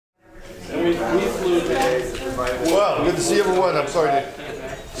Well, good to see everyone. I'm sorry to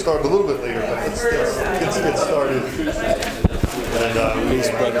start a little bit later, but let's get started. And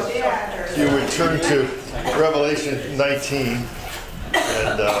you would turn to Revelation 19,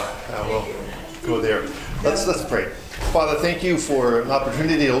 and we'll go there. Let's pray. Father, thank you for an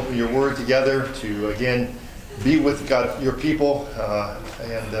opportunity to open your word together, to again be with God, your people,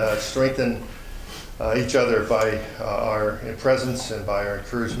 and strengthen each other by our presence and by our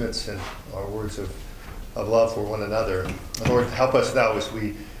encouragements and our words of love for one another. Lord, help us now as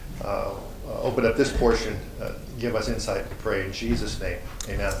we open up this portion. Give us insight to pray in Jesus' name.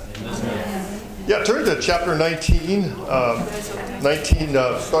 Amen. Amen. Yeah, turn to chapter 19,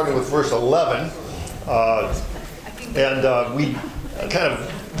 starting with verse 11. We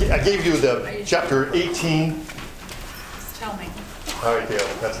I gave you the chapter 18. Just tell me. All right, Dale,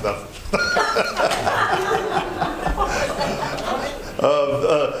 that's enough.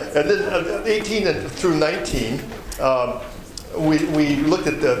 And then 18 through 19, we looked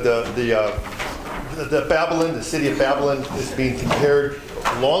at the Babylon, the city of Babylon is being compared,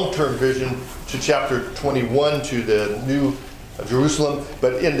 long-term vision, to chapter 21, to the new Jerusalem.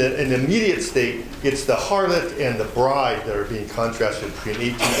 But in the immediate state, it's the harlot and the bride that are being contrasted between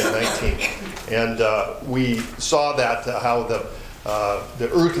 18 and 19. And we saw that how the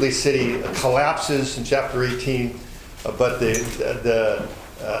earthly city collapses in chapter 18, but the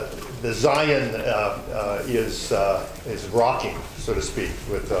Zion is rocking, so to speak,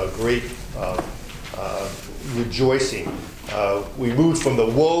 with great rejoicing. We moved from the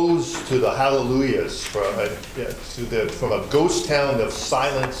woes to the hallelujahs, from a ghost town of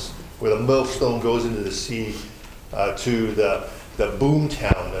silence where the millstone goes into the sea, to the boom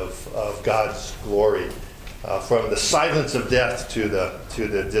town of God's glory. From the silence of death to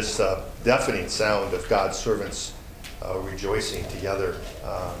this deafening sound of God's servants rejoicing together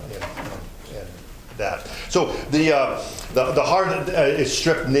in that. So the harlot is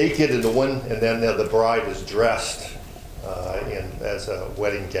stripped naked, and then the bride is dressed as a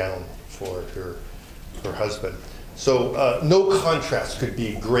wedding gown for her husband. So no contrast could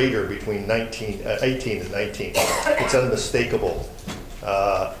be greater between 18 and 19. It's unmistakable.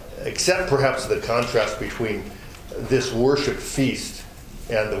 Except perhaps the contrast between this worship feast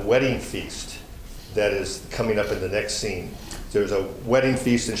and the wedding feast that is coming up in the next scene. There's a wedding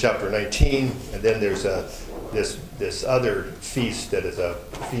feast in chapter 19, and then there's this other feast that is a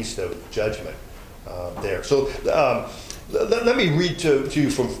feast of judgment there. So let me read to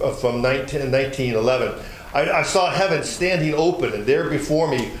you from 19:11. I saw heaven standing open, and there before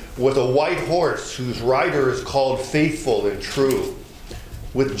me was a white horse whose rider is called Faithful and True.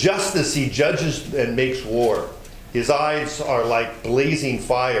 With justice he judges and makes war. His eyes are like blazing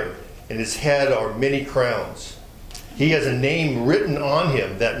fire, and his head are many crowns. He has a name written on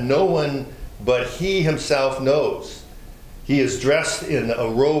him that no one but he himself knows. He is dressed in a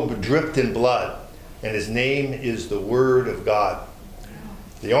robe dripped in blood, and his name is the Word of God.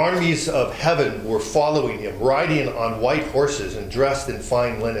 The armies of heaven were following him, riding on white horses and dressed in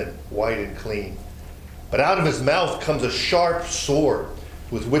fine linen, white and clean. But out of his mouth comes a sharp sword,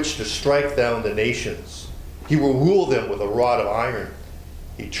 with which to strike down the nations. He will rule them with a rod of iron.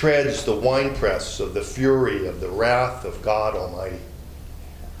 He treads the winepress of the fury of the wrath of God Almighty.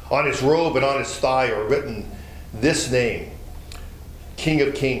 On his robe and on his thigh are written this name, King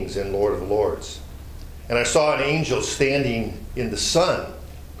of Kings and Lord of Lords. And I saw an angel standing in the sun,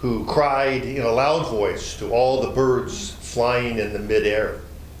 who cried in a loud voice to all the birds flying in the midair,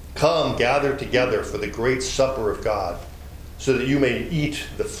 "Come, gather together for the great supper of God, so that you may eat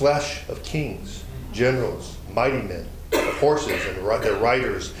the flesh of kings, generals, mighty men, horses and their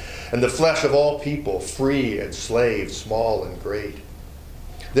riders, and the flesh of all people, free and slave, small and great."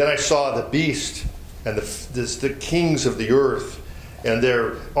 Then I saw the beast and the kings of the earth and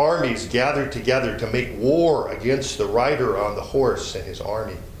their armies gathered together to make war against the rider on the horse and his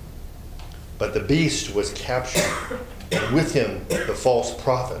army. But the beast was captured, and with him the false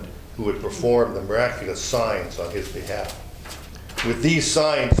prophet who had performed the miraculous signs on his behalf. With these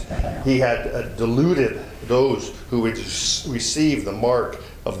signs, he had deluded those who had received the mark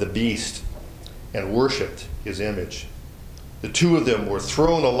of the beast and worshipped his image. The two of them were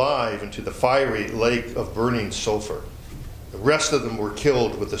thrown alive into the fiery lake of burning sulfur. The rest of them were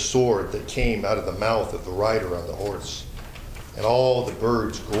killed with the sword that came out of the mouth of the rider on the horse. And all the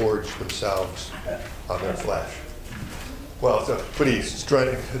birds gorged themselves on their flesh. Well, it's a pretty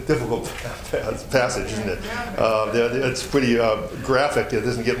difficult passage, isn't it? It's pretty graphic. It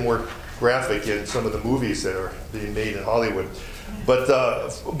doesn't get more graphic in some of the movies that are being made in Hollywood. But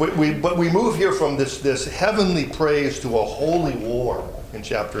we move here from this heavenly praise to a holy war in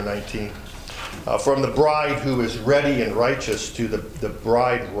chapter 19. From the bride who is ready and righteous to the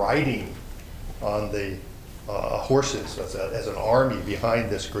bride riding on the horses as an army behind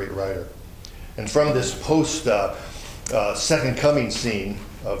this great rider. And from this post second coming scene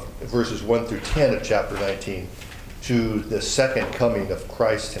of verses 1 through 10 of chapter 19 to the second coming of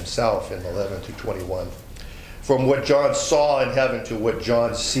Christ himself in 11 to 21. From what John saw in heaven to what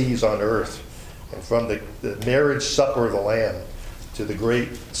John sees on earth. And from the marriage supper of the Lamb to the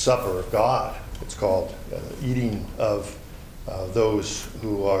great supper of God. It's called eating of those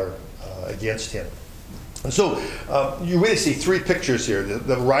who are against him. And so you really see three pictures here.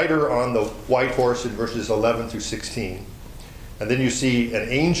 The rider on the white horse in verses 11 through 16. And then you see an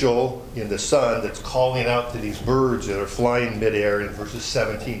angel in the sun that's calling out to these birds that are flying midair in verses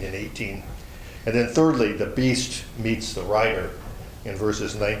 17 and 18. And then thirdly, the beast meets the rider in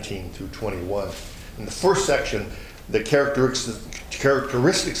verses 19 through 21. In the first section, the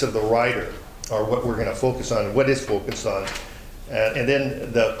characteristics of the rider are what we're going to focus on, what is focused on. And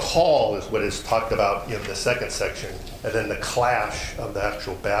then the call is what is talked about in the second section. And then the clash of the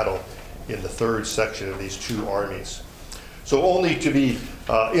actual battle in the third section of these two armies. So only to be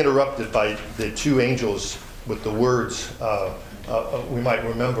interrupted by the two angels with the words, we might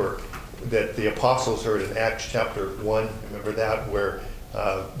remember that the apostles heard in Acts chapter 1, remember that, where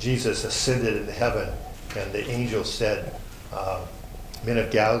Jesus ascended into heaven and the angel said, men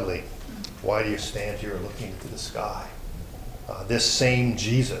of Galilee, why do you stand here looking into the sky? This same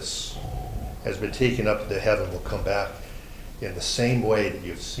Jesus has been taken up to heaven, will come back in the same way that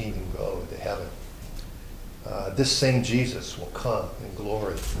you've seen him go to heaven. This same Jesus will come in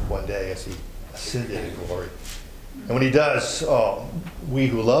glory one day as he ascended in glory. And when he does, we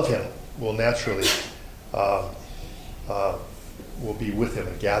who love him will naturally will be with him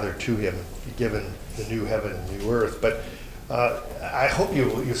and gathered to him, be given the new heaven and new earth. But I hope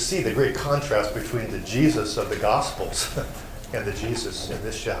you see the great contrast between the Jesus of the Gospels and the Jesus in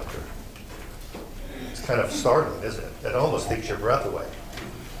this chapter. It's kind of startling, isn't it? It almost takes your breath away.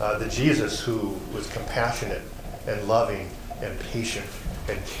 The Jesus who was compassionate and loving and patient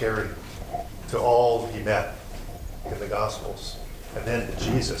and caring to all he met in the Gospels. And then the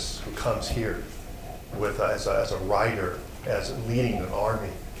Jesus who comes here with as a rider, as leading an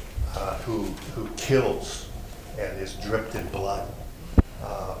army, who kills and is dripped in blood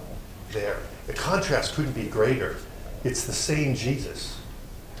there. The contrast couldn't be greater. It's the same Jesus.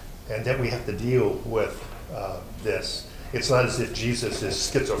 And then we have to deal with this. It's not as if Jesus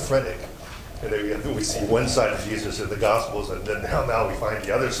is schizophrenic. And we see one side of Jesus in the Gospels, and then now we find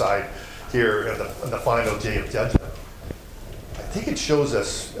the other side here in the final day of judgment. I think it shows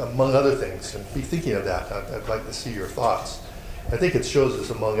us, among other things, and be thinking of that. I'd like to see your thoughts. I think it shows us,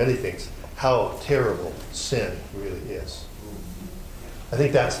 among other things, how terrible sin really is. I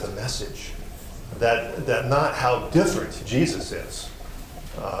think that's the message. That not how different Jesus is,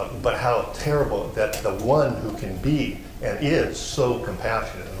 but how terrible that the one who can be and is so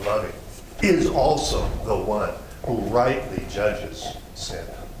compassionate and loving is also the one who rightly judges sin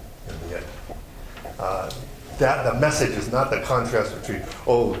in the end. That the message is not the contrast between,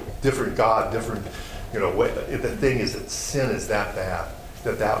 different God, different, way. The thing is that sin is that bad,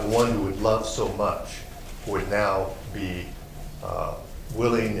 that one who would love so much would now be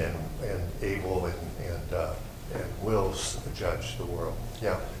willing and able and wills to judge the world.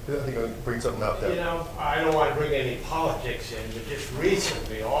 Yeah, I think I'll bring something out there. I don't want to bring any politics in, but just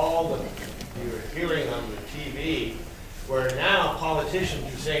recently, you're hearing on the TV where now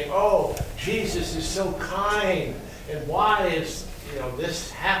politicians are saying, Jesus is so kind, and why is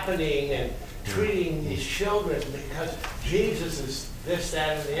this happening, and treating these children because Jesus is this,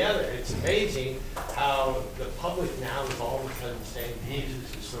 that, and the other. It's amazing how the public now is all of a sudden saying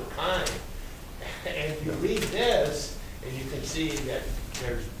Jesus is so kind. And you read this, and you can see that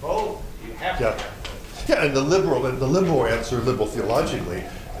there's both. You have to have both. Yeah, and the liberal answer, liberal theologically,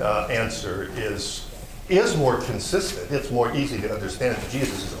 answer is more consistent. It's more easy to understand that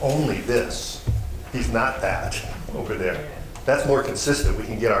Jesus is only this. He's not that over there. That's more consistent. We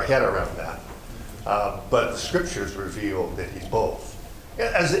can get our head around that. But the scriptures reveal that he's both.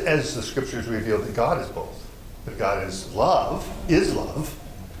 As the scriptures reveal that God is both. That God is love,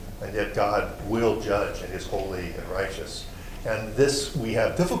 and yet God will judge and is holy and righteous. And this we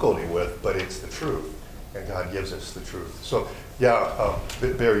have difficulty with, but it's the truth. And God gives us the truth. So, Barry,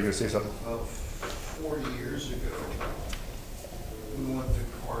 you going to say something? 40 years ago, we went through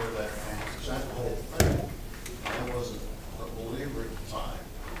part of that passage, that whole thing. I wasn't a believer at the time.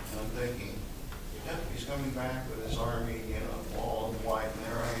 And I'm thinking, he's coming back with his army, all in white, and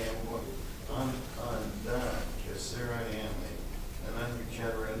there I am going, I'm done, because there I am, an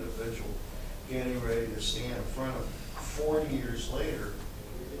unregenerate individual getting ready to stand in front of 40 years later,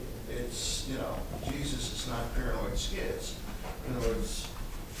 it's, you know, Jesus is not paranoid skids. In other words,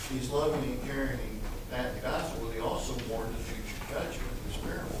 he's loving and caring that the gospel, but he also warned of future judgment in his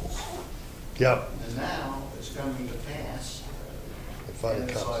parables. Yeah. And now it's coming to pass. It finally And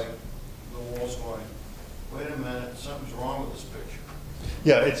it's comes. like the world's going, wait a minute, something's wrong with this picture.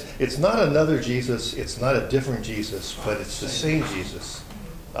 Yeah, it's not another Jesus, it's not a different Jesus, but it's the same Jesus.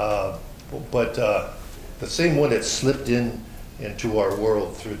 But the same one that slipped into our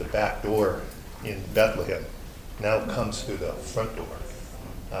world through the back door in Bethlehem now comes through the front door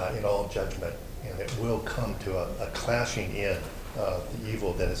in all judgment. And it will come to a clashing in of the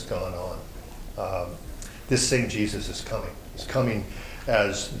evil that has gone on. This same Jesus is coming. He's coming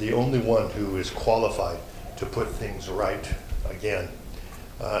as the only one who is qualified to put things right again.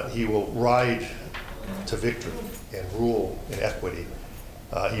 He will ride to victory and rule in equity.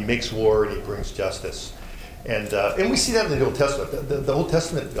 He makes war and he brings justice. And we see that in the Old Testament. The Old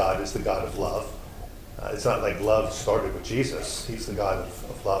Testament God is the God of love. It's not like love started with Jesus. He's the God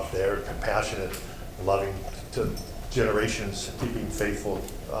of love there, compassionate, loving to generations, keeping faithful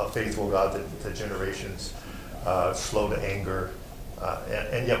God to generations, slow to anger.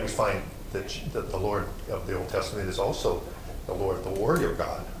 And yet we find that the Lord of the Old Testament is also the Lord, the warrior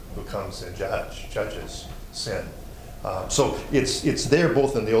God, who comes and judges sin. So it's there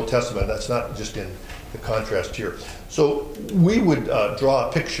both in the Old Testament. That's not just in the contrast here. So we would draw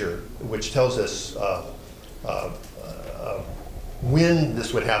a picture which tells us when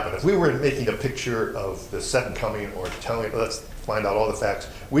this would happen. If we were making a picture of the second coming or telling, let's find out all the facts,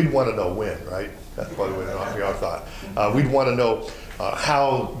 we'd want to know when, right? That's probably what we all thought. We'd want to know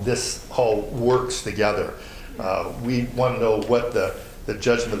how this all works together. We want to know what the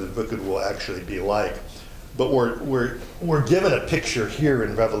judgment of the wicked will actually be like. But we're given a picture here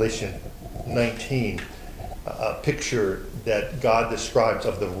in Revelation 19, a picture that God describes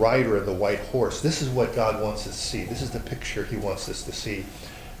of the rider and the white horse. This is what God wants us to see. This is the picture he wants us to see.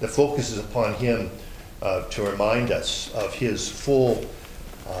 The focus is upon him to remind us of his full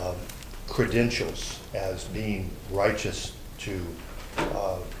credentials as being righteous to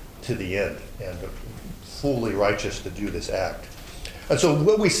the end and fully righteous to do this act. And so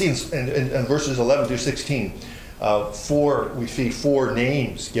what we see in verses 11 through 16, we see 4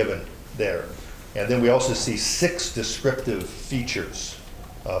 names given there. And then we also see 6 descriptive features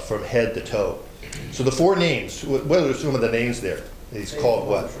from head to toe. So the 4 names, what are some of the names there? He's called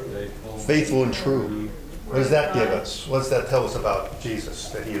what? Faithful and true. What does that give us? What does that tell us about Jesus?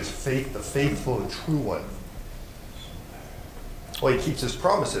 That he is the faithful and true one. Well, he keeps his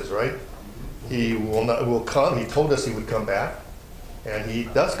promises, right? He will come. He told us he would come back. And he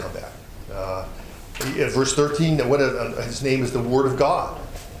does come back. In verse 13, his name is the Word of God.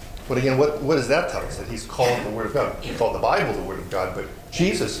 But again, what does that tell us? That he's called the Word of God. He called the Bible the Word of God, but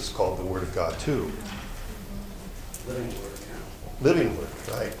Jesus is called the Word of God too. Living Word, yeah. Living Word,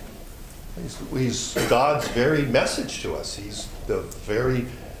 right? He's God's very message to us. He's the very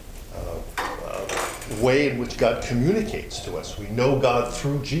way in which God communicates to us. We know God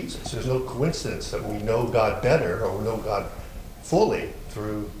through Jesus. There's no coincidence that we know God better or we know God fully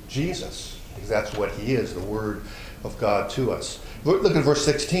through Jesus, because that's what he is, the Word of God to us. Look at verse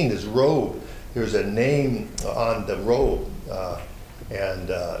 16, his robe. There's a name on the robe and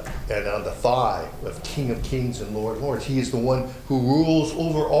on the thigh of King of Kings and Lord of Lords. He is the one who rules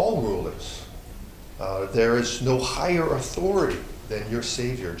over all rulers. There is no higher authority than your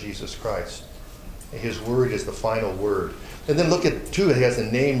Savior, Jesus Christ. His word is the final word. And then look at, too, he has a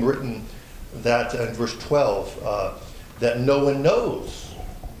name written that in verse 12, that no one knows.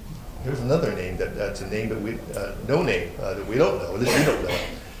 Here's another name that's a name that no name that we don't know, at least we don't know.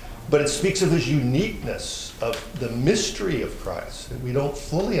 But it speaks of his uniqueness, of the mystery of Christ, that we don't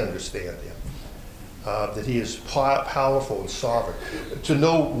fully understand him, that he is powerful and sovereign. To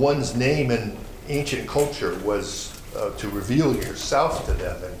know one's name in ancient culture was to reveal yourself to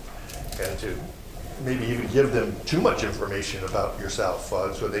them and to maybe even give them too much information about yourself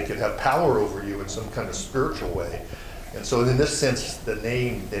so they can have power over you in some kind of spiritual way. And so in this sense, the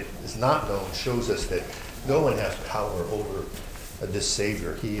name that is not known shows us that no one has power over this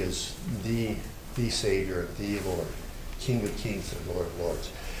Savior. He is the Savior, the Lord, King of Kings and Lord of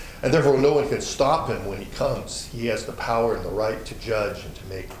Lords. And therefore, no one can stop him when he comes. He has the power and the right to judge and to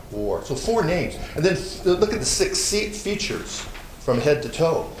make war. So 4 names. And then look at the 6 features from head to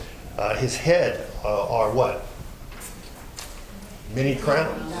toe. His head are what? Many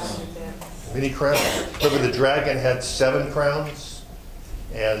crowns. Many crowns. Remember, the dragon had 7 crowns,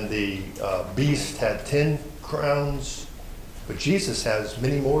 and the beast had 10 crowns. But Jesus has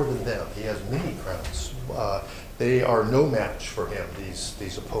many more than them. He has many crowns. They are no match for him,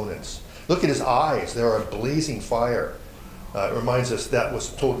 these opponents. Look at his eyes. They are a blazing fire. It reminds us that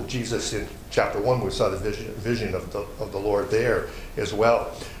was told to Jesus in chapter 1. We saw the vision of the Lord there as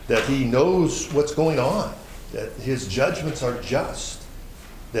well. That he knows what's going on. That his judgments are just.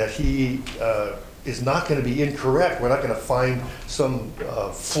 That he is not going to be incorrect. We're not going to find some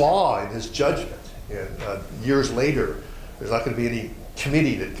flaw in his judgment. And years later, there's not going to be any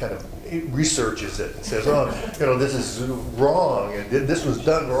committee that kind of researches it and says, oh, this is wrong and this was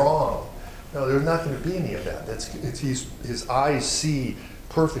done wrong. No, there's not going to be any of that. His eyes see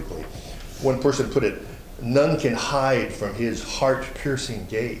perfectly. One person put it, none can hide from his heart-piercing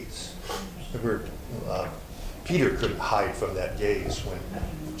gaze. Remember, Peter couldn't hide from that gaze when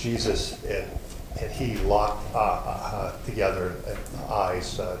Jesus and he locked together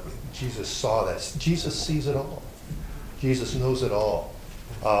eyes. Jesus saw that. Jesus sees it all. Jesus knows it all.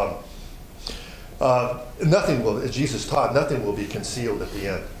 Nothing will, as Jesus taught, nothing will be concealed at the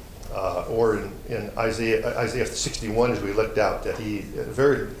end. Or in Isaiah 61, as we looked out, that he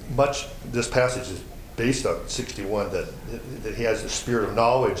very much, this passage is based on 61, that he has the spirit of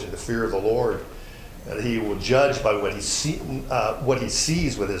knowledge and the fear of the Lord, and he will judge by what he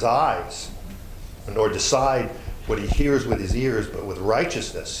sees with his eyes, nor decide what he hears with his ears, but with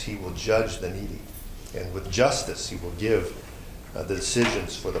righteousness he will judge the needy, and with justice he will give the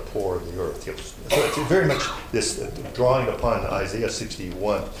decisions for the poor of the earth. So it's very much this drawing upon Isaiah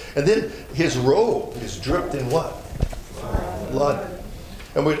 61. And then his robe is dripped in what? Blood.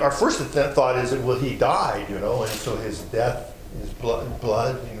 And our first thought is that, well, he died, and so his death is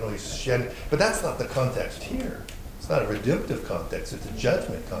blood, he's shedding. But that's not the context here. It's not a redemptive context. It's a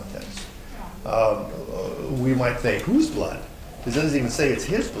judgment context. We might think, whose blood? It doesn't even say it's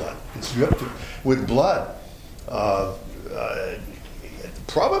his blood. It's dripped with blood.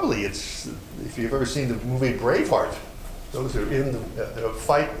 Probably it's, if you've ever seen the movie Braveheart, those who are in the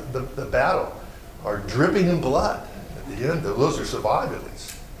fight, the battle, are dripping in blood. At the end, those are survived at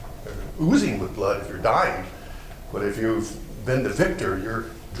least. They're oozing with blood if you're dying, but if you've been the victor, you're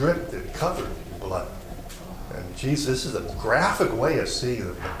dripped and covered in blood. And Jesus, this is a graphic way of seeing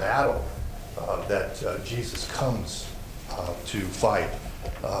the battle that Jesus comes to fight.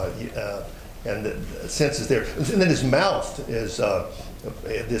 And the sense is there. And then his mouth is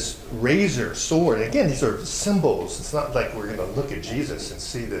this razor sword. And again, these are symbols. It's not like we're going to look at Jesus and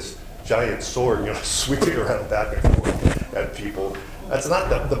see this giant sword, sweeping around back and forth at people. That's not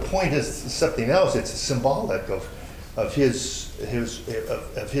the point. Is something else. It's symbolic of his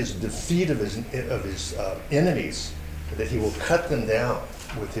defeat of his enemies, that he will cut them down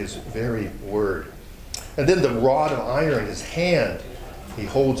with his very word. And then the rod of iron in his hand. He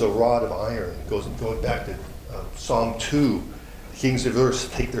holds a rod of iron. Going back to Psalm 2, the kings of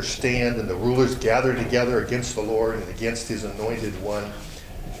earth take their stand, and the rulers gather together against the Lord and against his anointed one.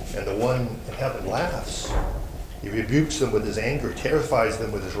 And the one in heaven laughs. He rebukes them with his anger, terrifies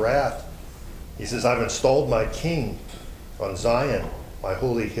them with his wrath. He says, I've installed my king on Zion, my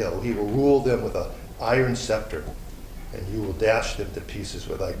holy hill. He will rule them with an iron scepter, and you will dash them to pieces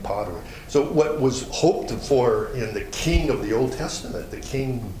with like pottery. So what was hoped for in the king of the Old Testament, the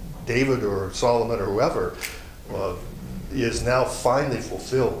King David or Solomon or whoever, is now finally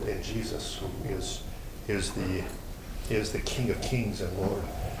fulfilled in Jesus, who is the King of Kings and Lord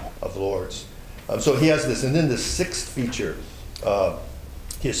of Lords. So he has this, and then the sixth feature,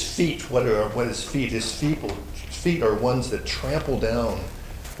 his feet. What his feet? His feet are ones that trample down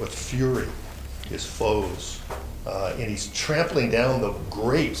with fury his foes. And he's trampling down the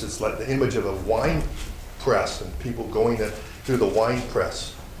grapes. It's like the image of a wine press and people going through the wine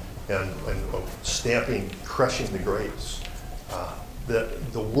press and stamping, crushing the grapes.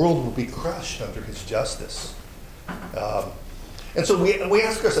 The world will be crushed under his justice. And so we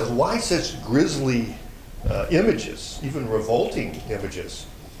ask ourselves, why such grisly images, even revolting images?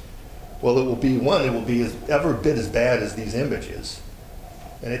 Well, it will be every bit as bad as these images.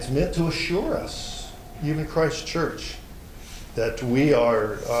 And it's meant to assure us, even Christ Church, that we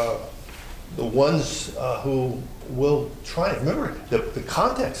are the ones who will triumph. Remember, the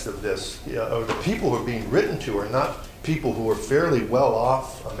context of this, or the people who are being written to are not people who are fairly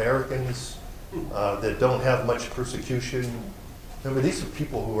well-off Americans that don't have much persecution. Remember, these are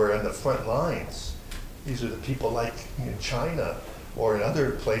people who are on the front lines. These are the people like in China or in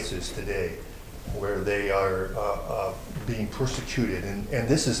other places today where they are being persecuted. And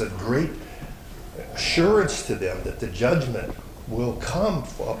this is a great assurance to them that the judgment will come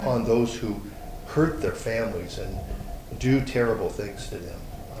upon those who hurt their families and do terrible things to them.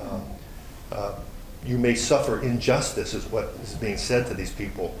 you may suffer injustice, is what is being said to these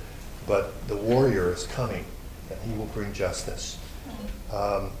people, but the warrior is coming, and he will bring justice.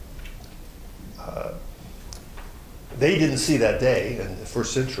 They didn't see that day in the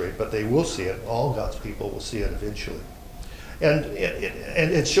first century, but they will see it. All God's people will see it eventually. And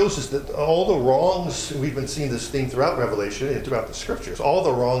it shows us that all the wrongs, we've been seeing this theme throughout Revelation and throughout the scriptures, all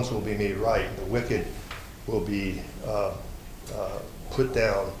the wrongs will be made right. The wicked will be put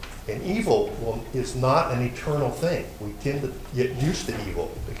down. And evil is not an eternal thing. We tend to get used to evil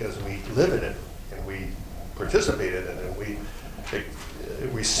because we live in it and we participate in it and we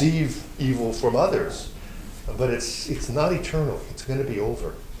receive evil from others. But it's not eternal. It's going to be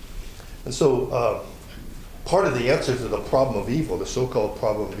over. And so part of the answer to the problem of evil, the so-called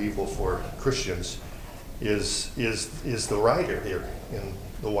problem of evil for Christians, is the rider here in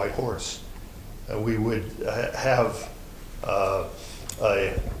the white horse. We would have a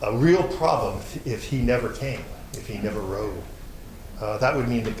real problem if he never came, if he never rode. That would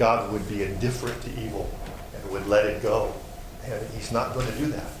mean that God would be indifferent to evil and would let it go. And he's not going to do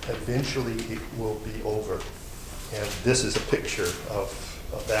that. Eventually it will be over. And this is a picture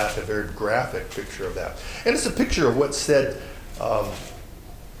of that, a very graphic picture of that. And it's a picture of what's said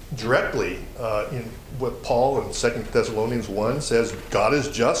directly in what Paul in 2 Thessalonians 1 says, God is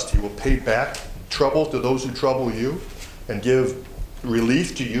just. He will pay back trouble to those who trouble you and give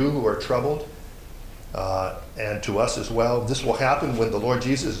relief to you who are troubled, and to us as well. This will happen when the Lord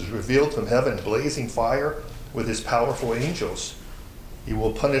Jesus is revealed from heaven in blazing fire with his powerful angels. He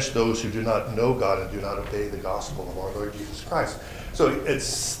will punish those who do not know God and do not obey the gospel of our Lord Jesus Christ. So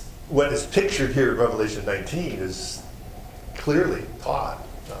it's what is pictured here in Revelation 19 is clearly taught,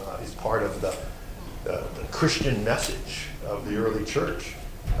 is part of the Christian message of the early church,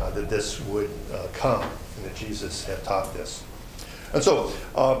 that this would come and that Jesus had taught this. And so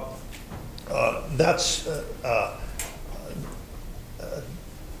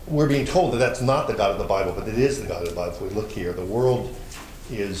we're being told that that's not the God of the Bible, but it is the God of the Bible. If we look here, the world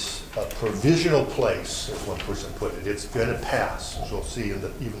is a provisional place, as one person put it. It's going to pass, as we'll see in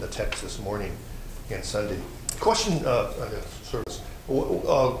even the text this morning and Sunday. Questions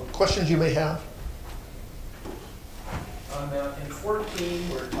you may have? Now in 14,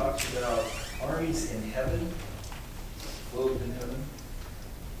 where it talks about armies in heaven, clothed in heaven,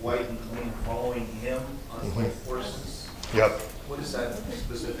 white and clean, following him on white horses. Yep. What is that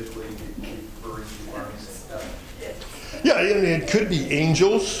specifically referring to, armies in heaven? Yeah, it could be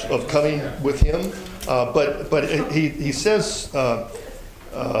angels of coming with him, but he says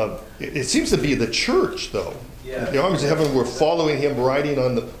it seems to be the church, though. Yeah. The armies of heaven were following him, riding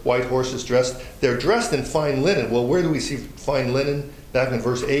on the white horses, dressed. They're dressed in fine linen. Well, where do we see fine linen? Back in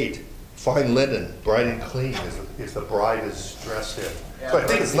verse 8. Fine linen, bright and clean, is the bride is dressed in. Yeah, so I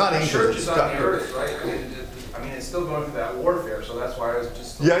think it's not angels. The church is on the earth, right? I mean, it's still going through that warfare, so that's why I was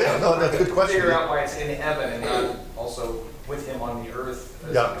just no, that's a good question. Figure out why it's in heaven and not also with him on the earth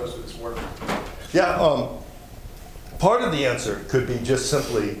as it goes through this warfare. Yeah, part of the answer could be just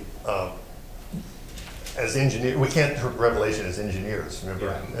simply as engineers. We can't interpret Revelation as engineers. Remember,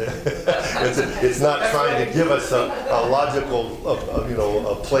 yeah. it's not trying to give us a logical,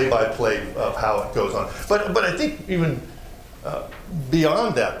 a play-by-play of how it goes on. But I think even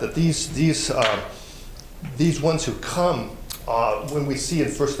beyond that these ones who come, when we see in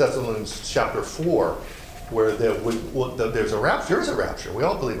 1 Thessalonians chapter 4, where there's a rapture, there is a rapture. We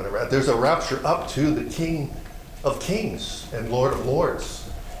all believe in a rapture. There's a rapture up to the King of Kings and Lord of Lords.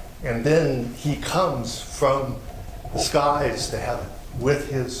 And then he comes from the skies to heaven with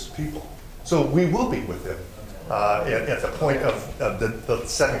his people. So we will be with him at the point of the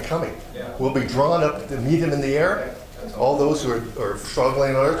second coming. Yeah. We'll be drawn up to meet him in the air. All those who are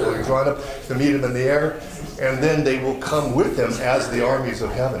struggling on earth will be drawn up to meet him in the air. And then they will come with him as the armies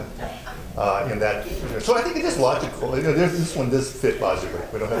of heaven. So I think it is logical. This one does fit logically.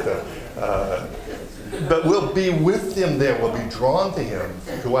 We don't have to. But we'll be with him there. We'll be drawn to him,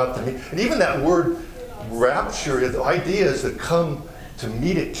 go out to meet. And even that word rapture, the idea is to come to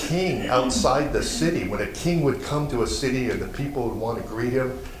meet a king outside the city. When a king would come to a city and the people would want to greet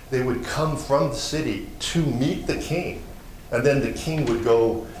him, they would come from the city to meet the king. And then the king would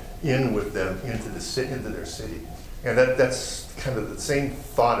go in with them into their city. And that's kind of the same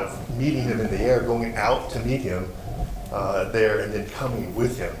thought of meeting him in the air, going out to meet him there, and then coming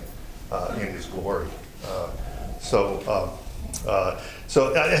with him in his glory. So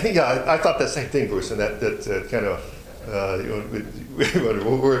I think I thought that same thing, Bruce, and that kind of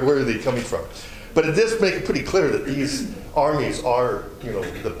where are they coming from? But it does make it pretty clear that these armies are,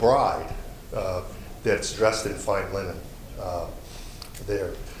 the bride that's dressed in fine linen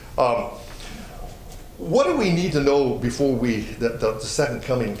there. what do we need to know before the second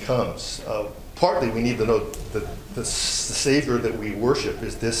coming comes? Partly we need to know that the Savior that we worship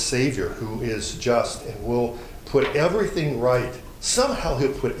is this Savior who is just and will put everything right. Somehow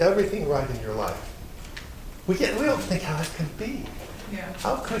he'll put everything right in your life. We don't think how that could be. Yeah.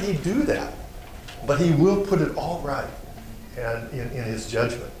 How could he do that? But he will put it all right and in his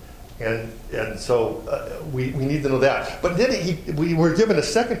judgment. And so we need to know that. But then we were given a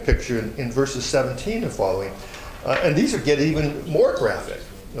second picture in verses 17 and following. And these get even more graphic.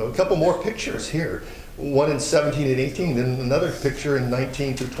 A couple more pictures here. One in 17 and 18, then another picture in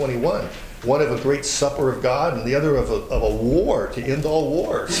 19 through 21. One of a great supper of God, and the other of a war to end all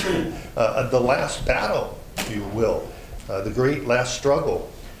wars. The last battle, if you will. The great last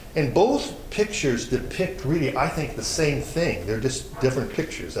struggle. And both pictures depict really, I think, the same thing. They're just different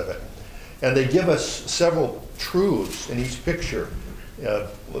pictures of it. And they give us several truths in each picture.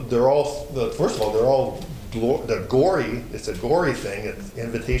 They're all, first of all, they're gory. It's a gory thing. It's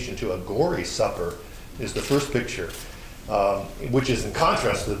invitation to a gory supper is the first picture, which is in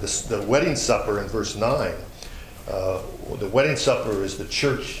contrast to the wedding supper in verse 9. The wedding supper is the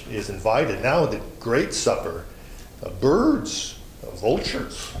church is invited. Now the great supper, birds,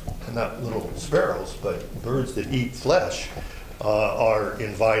 vultures, not little sparrows, but birds that eat flesh, are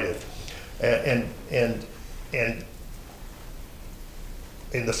invited. And in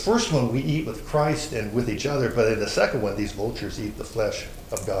the first one, we eat with Christ and with each other, but in the second one, these vultures eat the flesh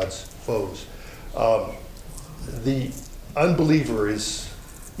of God's foes. The unbeliever is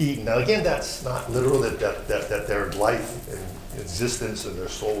eaten. Now, again, that's not literal that their life and existence and their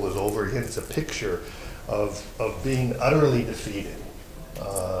soul is over. Again, it's a picture of being utterly defeated.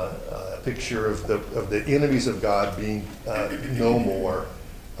 A picture of the enemies of God being no more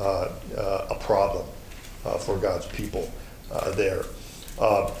a problem for God's people there.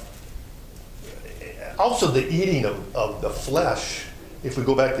 Also, the eating of the flesh, if we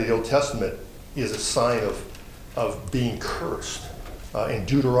go back to the Old Testament, is a sign of being cursed. In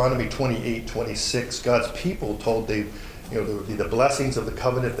Deuteronomy 28:26, God's people told there would be the blessings of the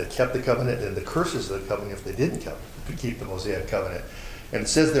covenant that kept the covenant and the curses of the covenant if they didn't keep the Mosaic covenant. And it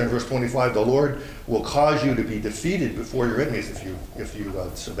says there in verse 25, the Lord will cause you to be defeated before your enemies if you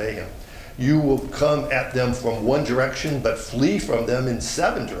disobey him. You will come at them from one direction, but flee from them in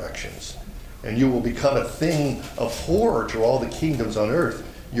 7 directions. And you will become a thing of horror to all the kingdoms on earth.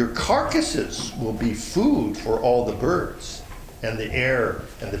 Your carcasses will be food for all the birds and the air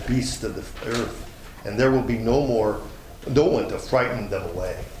and the beasts of the earth. And there will be no one to frighten them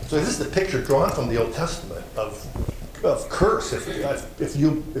away. So this is the picture drawn from the Old Testament of curse. If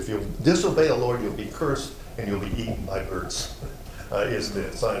you disobey the Lord, you'll be cursed and you'll be eaten by birds. Is the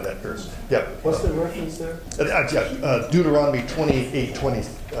sign of that curse. Yeah. What's the reference there? Deuteronomy 25 and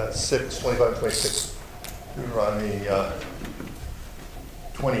 26. Deuteronomy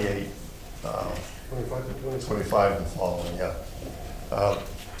 28. 25 to 26. 25 and following, yeah.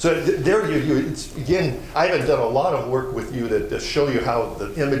 So there it's again, I haven't done a lot of work with you to show you how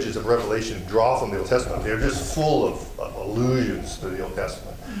the images of Revelation draw from the Old Testament. They're just full of allusions to the Old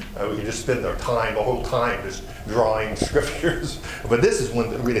Testament. We can just spend our time, the whole time, just drawing scriptures. But this is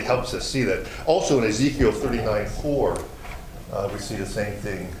one that really helps us see that. Also in Ezekiel 39:4, we see the same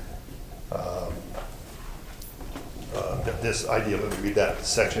thing. This idea, let me read that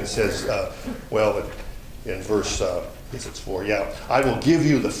section. It says, in verse, I guess it's 4, yeah. I will give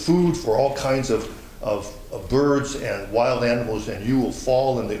you the food for all kinds of birds and wild animals, and you will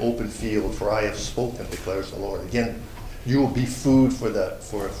fall in the open field, for I have spoken, declares the Lord. Again, you will be food for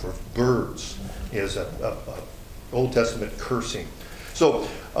birds, is a Old Testament cursing. So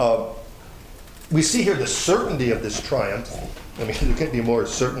we see here the certainty of this triumph. I mean, there can't be more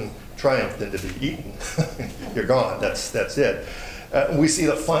certain triumph than to be eaten. You're gone. That's it. We see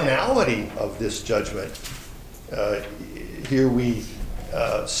the finality of this judgment. Here we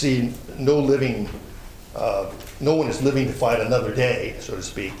see no one is living to fight another day, so to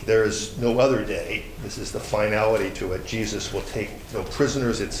speak. There is no other day. This is the finality to it. Jesus will take no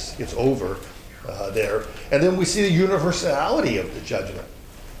prisoners. It's over there. And then we see the universality of the judgment.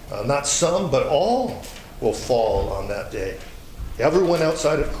 Not some, but all will fall on that day. Everyone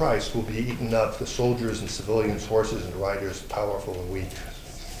outside of Christ will be eaten up, the soldiers and civilians, horses and riders, powerful and weak,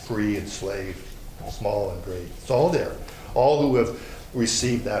 free and slave, small and great. It's all there. All who have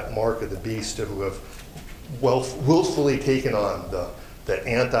received that mark of the beast, who have willfully taken on the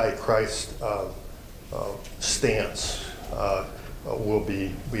Antichrist stance will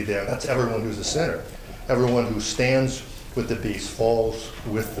be there. That's everyone who's a sinner. Everyone who stands with the beast falls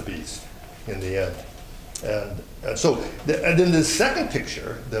with the beast in the end. And then the second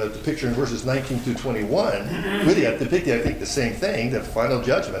picture, the picture in verses 19 through 21, really depicting, I think, the same thing, the final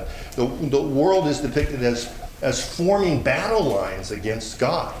judgment. The world is depicted as forming battle lines against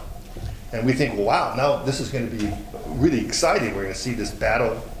God. And we think, well, wow, now this is going to be really exciting. We're going to see this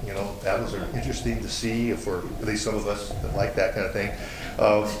battle. You know, battles are interesting to see for at least some of us that like that kind of thing.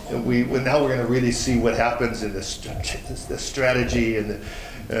 Now we're going to really see what happens in the strategy and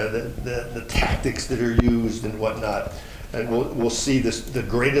the tactics that are used and whatnot. And we'll see the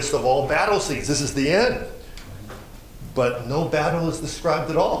greatest of all battle scenes. This is the end. But no battle is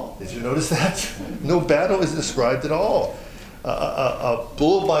described at all. Did you notice that? No battle is described at all. A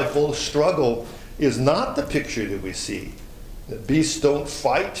bull-by-bull struggle is not the picture that we see. The beasts don't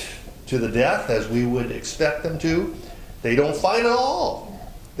fight to the death as we would expect them to. They don't fight at all.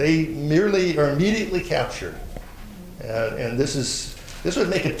 They merely are immediately captured. And this would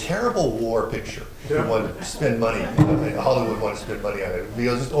make a terrible war picture. You want to spend money. Hollywood want to spend money on it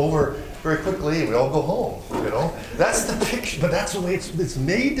because it's over very quickly. We all go home. You know, that's the picture. But that's the way it's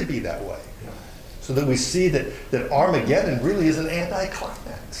made to be that way. So that we see that Armageddon really is an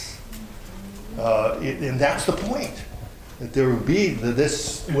anticlimax. And that's the point. That there will be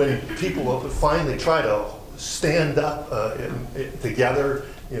this, when people will finally try to stand up together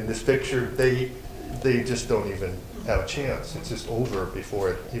in this picture, they just don't even have a chance. It's just over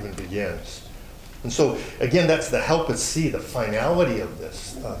before it even begins. And so, again, that's to help us see the finality of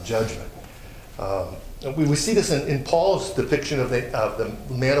this judgment. We see this in Paul's depiction of the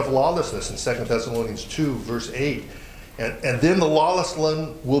man of lawlessness in 2 Thessalonians 2, verse 8. And then the lawless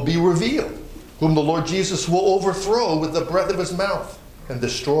one will be revealed, whom the Lord Jesus will overthrow with the breath of his mouth and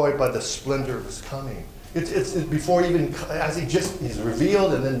destroy by the splendor of his coming. It's before even, he's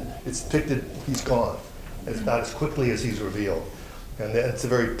revealed, and then it's depicted, he's gone. It's about as quickly as he's revealed. And then it's the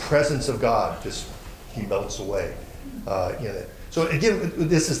very presence of God, he melts away in it. So again,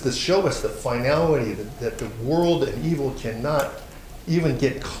 this is to show us the finality that the world and evil cannot even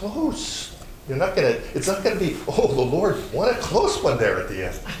get close. It's not gonna be, oh, the Lord won a close one there at the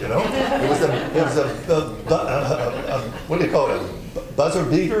end, you know? It was a what do you call it? A buzzer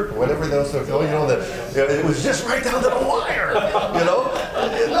beater, or whatever those are, you know, it was just right down to the wire, you know?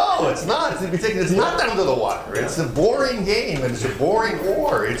 No, it's not. It's not down to the wire. It's a boring game, and it's a boring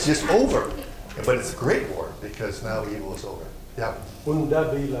war. It's just over. But it's a great war, because now evil is over. Yeah. Wouldn't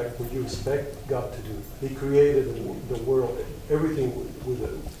that be like what you expect God to do? He created the world, everything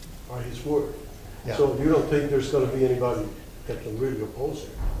by His word. Yeah. So you don't think there's going to be anybody that can really oppose it.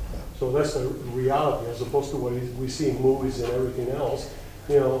 Yeah. So that's the reality, as opposed to what we see in movies and everything else.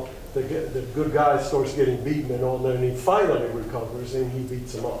 You know, the good guy starts getting beaten and all, and then he finally recovers and he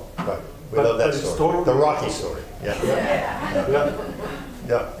beats him up. Right. We love that story. The Rocky story. Yeah.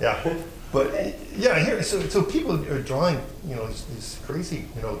 Yeah. But yeah, so people are drawing, you know, these crazy,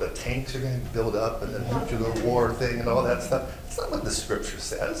 you know, the tanks are going to build up and the nuclear war thing and all that stuff. That's not what the scripture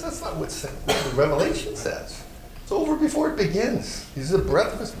says. That's not what the Revelation says. It's over before it begins. He's the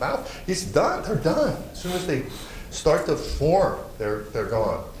breath of his mouth. He's done. They're done. As soon as they start to form, they're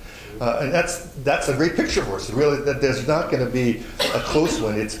gone. And that's a great picture for us. Really, that there's not going to be a close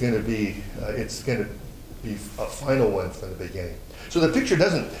one. It's going to be a final one from the beginning. So the picture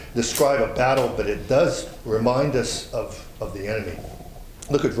doesn't describe a battle, but it does remind us of the enemy.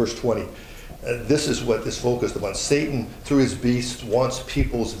 Look at verse 20. This is what is focused upon. Satan, through his beast, wants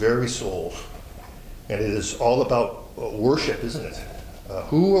people's very souls. And it is all about worship, isn't it?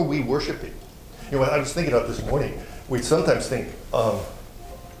 Who are we worshiping? You know, I was thinking about this morning. We sometimes think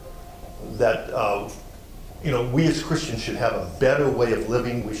that you know, we as Christians should have a better way of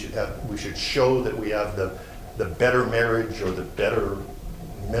living. We should show that we have the better marriage or the better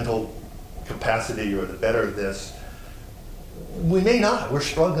mental capacity or the better this. We may not. We're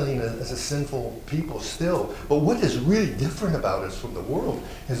struggling as a sinful people still. But what is really different about us from the world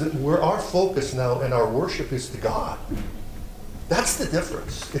is that our focus now and our worship is to God. That's the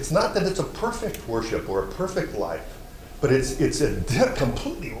difference. It's not that it's a perfect worship or a perfect life, but it's a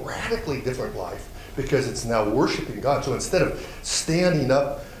completely radically different life because it's now worshiping God. So instead of standing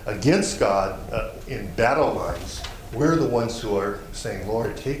up against God in battle lines, we're the ones who are saying,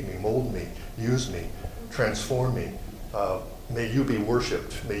 Lord, take me, mold me, use me, transform me. May you be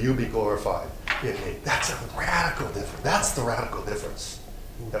worshipped. May you be glorified in me. That's a radical difference. That's the radical difference.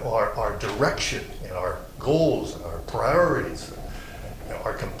 That our direction and our goals and our priorities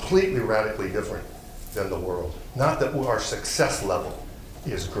are completely radically different than the world. Not that our success level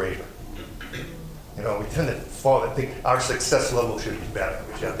is greater. You know, we tend to fall and think our success level should be better.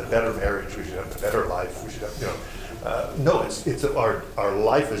 We should have the better marriage. We should have the better life. We should have, you know, No, it's our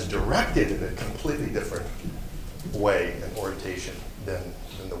life is directed in a completely different way and orientation than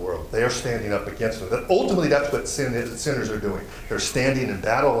the world. They are standing up against them. Ultimately, that's what sinners are doing. They're standing in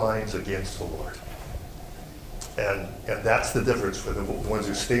battle lines against the Lord. And that's the difference for the ones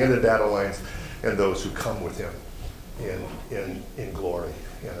who stand in battle lines and those who come with him in glory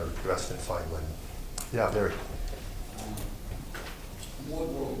and are dressed in fine linen. Yeah, very.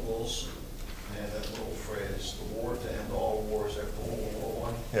 Woodrow Wilson had that little phrase, the war to end all wars after World War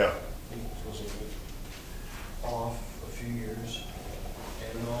I. Yeah. He was a little off a few years.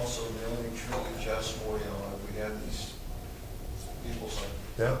 And also the only truly just war, we had these people saying,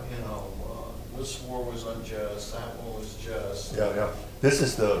 Yeah. this war was unjust, that one was just. Yeah, yeah. This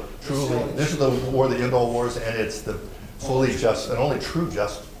is the war that end all wars, and it's the fully just and only true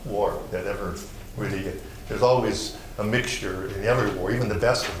just war that ever really. There's always a mixture in every war, even the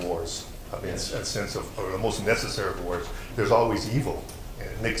best of wars. I mean, it's a sense of, or the most necessary of wars. There's always evil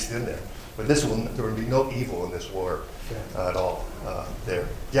mixed in there, but there will be no evil in this war at all. There,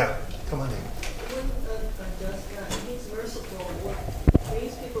 yeah. Come on in. When a just God, he's merciful.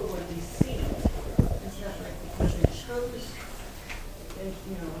 These people were deceived. It's not like because they chose, in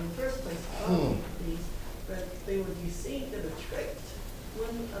the first place, to follow these, but they were deceived and tricked.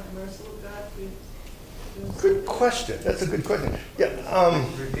 Wouldn't a merciful God be? Good question. That's a good question. Yeah.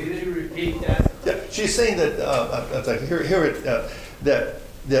 Repeat that. Yeah. She's saying that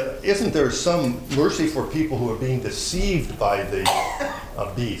that isn't there some mercy for people who are being deceived by the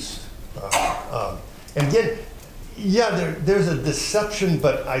beast? And again, yeah, there's a deception,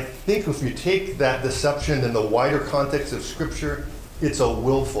 but I think if you take that deception in the wider context of Scripture, it's a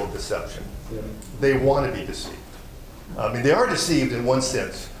willful deception. Yeah. They want to be deceived. I mean, they are deceived in one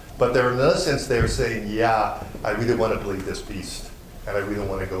sense, but in another sense, they're saying, yeah, I really want to believe this beast, and I really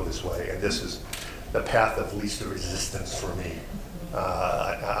want to go this way, and this is the path of least resistance for me.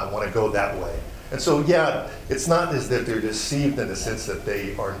 I want to go that way. And so, yeah, it's not as that they're deceived in the sense that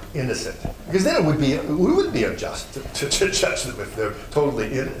they are innocent. Because then we would be unjust to judge them if they're totally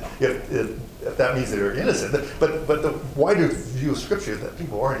if that means they're innocent. But the wider view of Scripture is that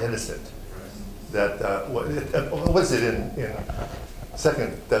people aren't innocent. That what is it in 2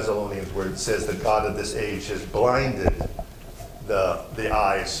 Thessalonians where it says the God of this age has blinded the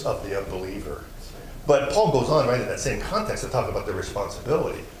eyes of the unbeliever. But Paul goes on right in that same context to talk about the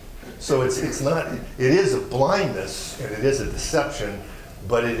responsibility. So it's not, it is a blindness and it is a deception,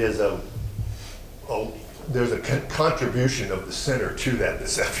 but it is there's a contribution of the sinner to that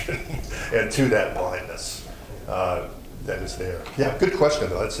deception and to that blindness that is there. Yeah, good question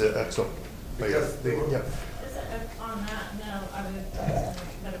though. That's excellent. Yeah. On that note, I would,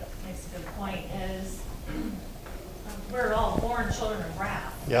 that makes a good point, is we're all born children of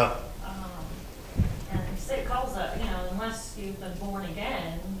wrath. Yeah. And it calls that, unless you've been born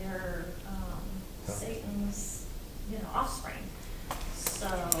again, you're Satan's, offspring. So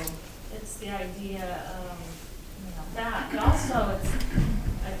it's the idea of, that. But also,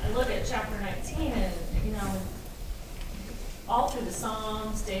 I look at chapter 19 and, all through the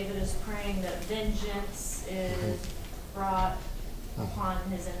Psalms, David is praying that vengeance is brought upon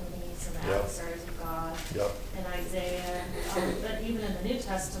his enemies and the adversaries of God. Yep. In Isaiah, but even in the New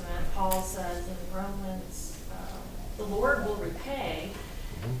Testament, Paul says in Romans, the Lord will repay.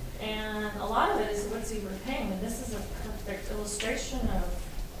 Mm-hmm. And a lot of it is what's he repaying? And this is a perfect illustration of,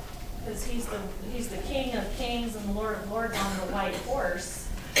 because he's the King of Kings and the Lord of Lords on the white horse.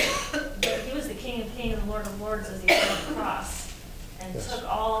 But he was the King of Kings and Lord of Lords as he went on the cross and took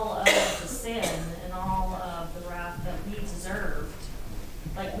all of the sin and all of the wrath that we deserved.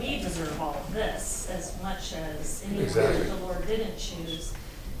 Like we deserve all of this as much as anyone that the Lord didn't choose.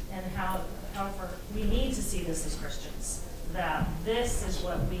 And however, we need to see this as Christians, that this is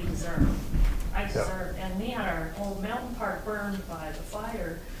what we deserve. I deserve, and we had our old mountain park burned by the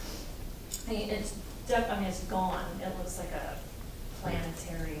fire. It's gone. It looks like a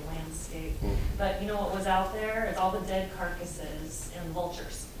planetary landscape. But you know what was out there? It's all the dead carcasses and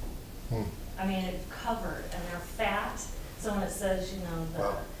vultures. I mean, it's covered, and they're fat. So when it says,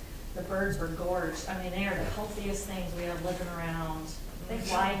 the birds were gorged, I mean, they are the healthiest things we have living around. They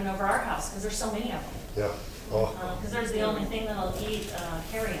fly even over our house because there's so many of them. Yeah. Because there's the only thing that'll eat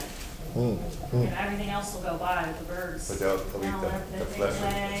carrion. And everything else will go by with the birds. But they'll eat the flesh.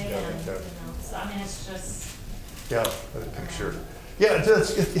 So I mean, it's just. Yeah, the picture.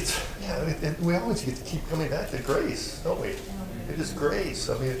 Yeah, we always get to keep coming back to grace, don't we? It is grace.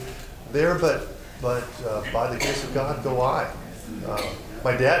 I mean, there, but by the grace of God go I.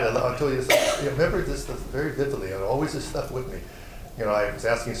 My dad, I'll tell you this, I remember this stuff very vividly, and always this stuff with me. you know, I was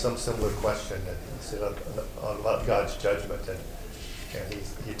asking some similar question, and he said about God's judgment, and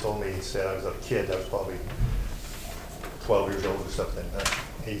he told me, he said, I was a kid, I was probably 12 years old or something.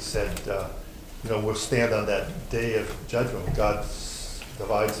 He said, you know, we'll stand on that day of judgment when God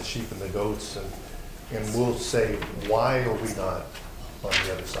divides the sheep and the goats, and we'll say, why are we not on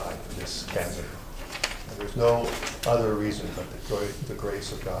the other side of this chasm? And there's no other reason but the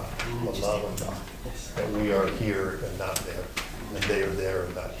grace of God, the love of God, that we are here and not there, and they are there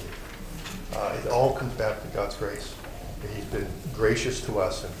and not here. It all comes back to God's grace. He's been gracious to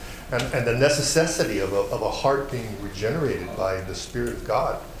us, and the necessity of a heart being regenerated by the Spirit of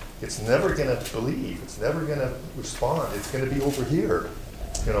God. It's never going to believe. It's never going to respond. It's going to be over here,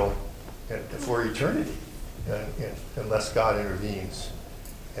 you know, for eternity, unless God intervenes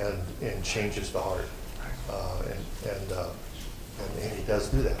and changes the heart. And He does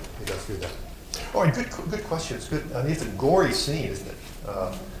do that. He does do that. Oh, and good question. It's good. I mean, it's a gory scene, isn't it?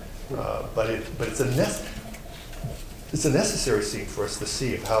 But it's a necessary scene for us to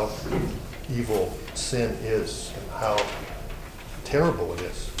see of how evil sin is and how terrible it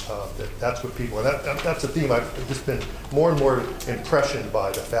is. That's what people, and that's a theme I've just been more and more impressioned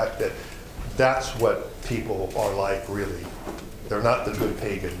by, the fact that that's what people are like, really. They're not the good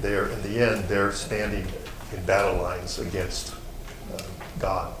pagan. They're, in the end, they're standing in battle lines against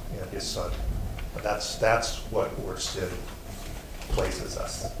God and His Son. And that's what where sin places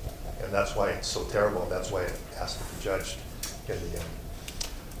us. And that's why it's so terrible. That's why it has to be judged in the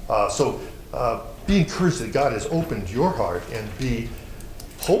end. So be encouraged that God has opened your heart, and be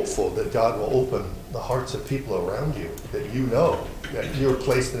hopeful that God will open the hearts of people around you, that you know that you're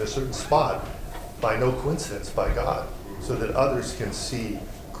placed in a certain spot by no coincidence, by God, so that others can see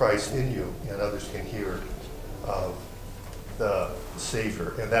Christ in you and others can hear the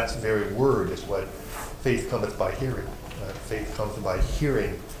Savior. And that's the very word is what faith cometh by hearing. Faith comes by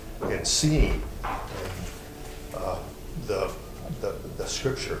hearing and seeing the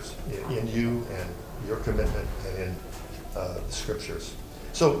Scriptures in you and your commitment and in the Scriptures.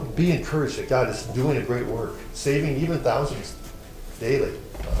 So be encouraged that God is doing a great work, saving even thousands daily,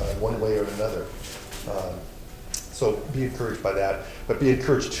 one way or another. So be encouraged by that, but be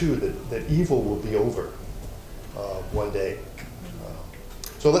encouraged too that evil will be over one day.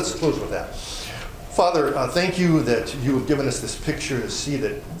 So let's close with that. Father, thank you that you have given us this picture to see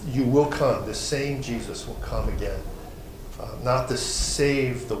that you will come. The same Jesus will come again, not to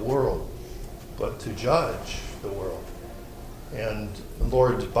save the world, but to judge the world. And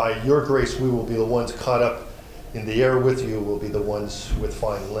Lord, by your grace, we will be the ones caught up in the air with you. We'll be the ones with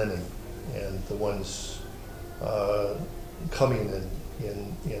fine linen, and the ones coming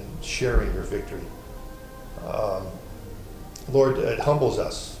and sharing your victory. Lord, it humbles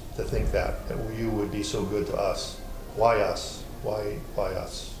us to think that you would be so good to us. Why us? Why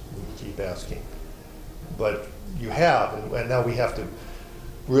us? We keep asking. But you have, and now we have to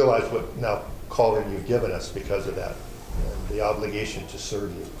realize what now calling you've given us because of that, and the obligation to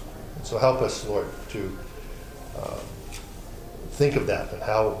serve you. And so help us, Lord, to think of that and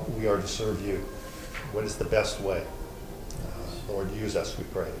how we are to serve you. What is the best way? Lord, use us, we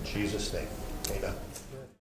pray. In Jesus' name, amen.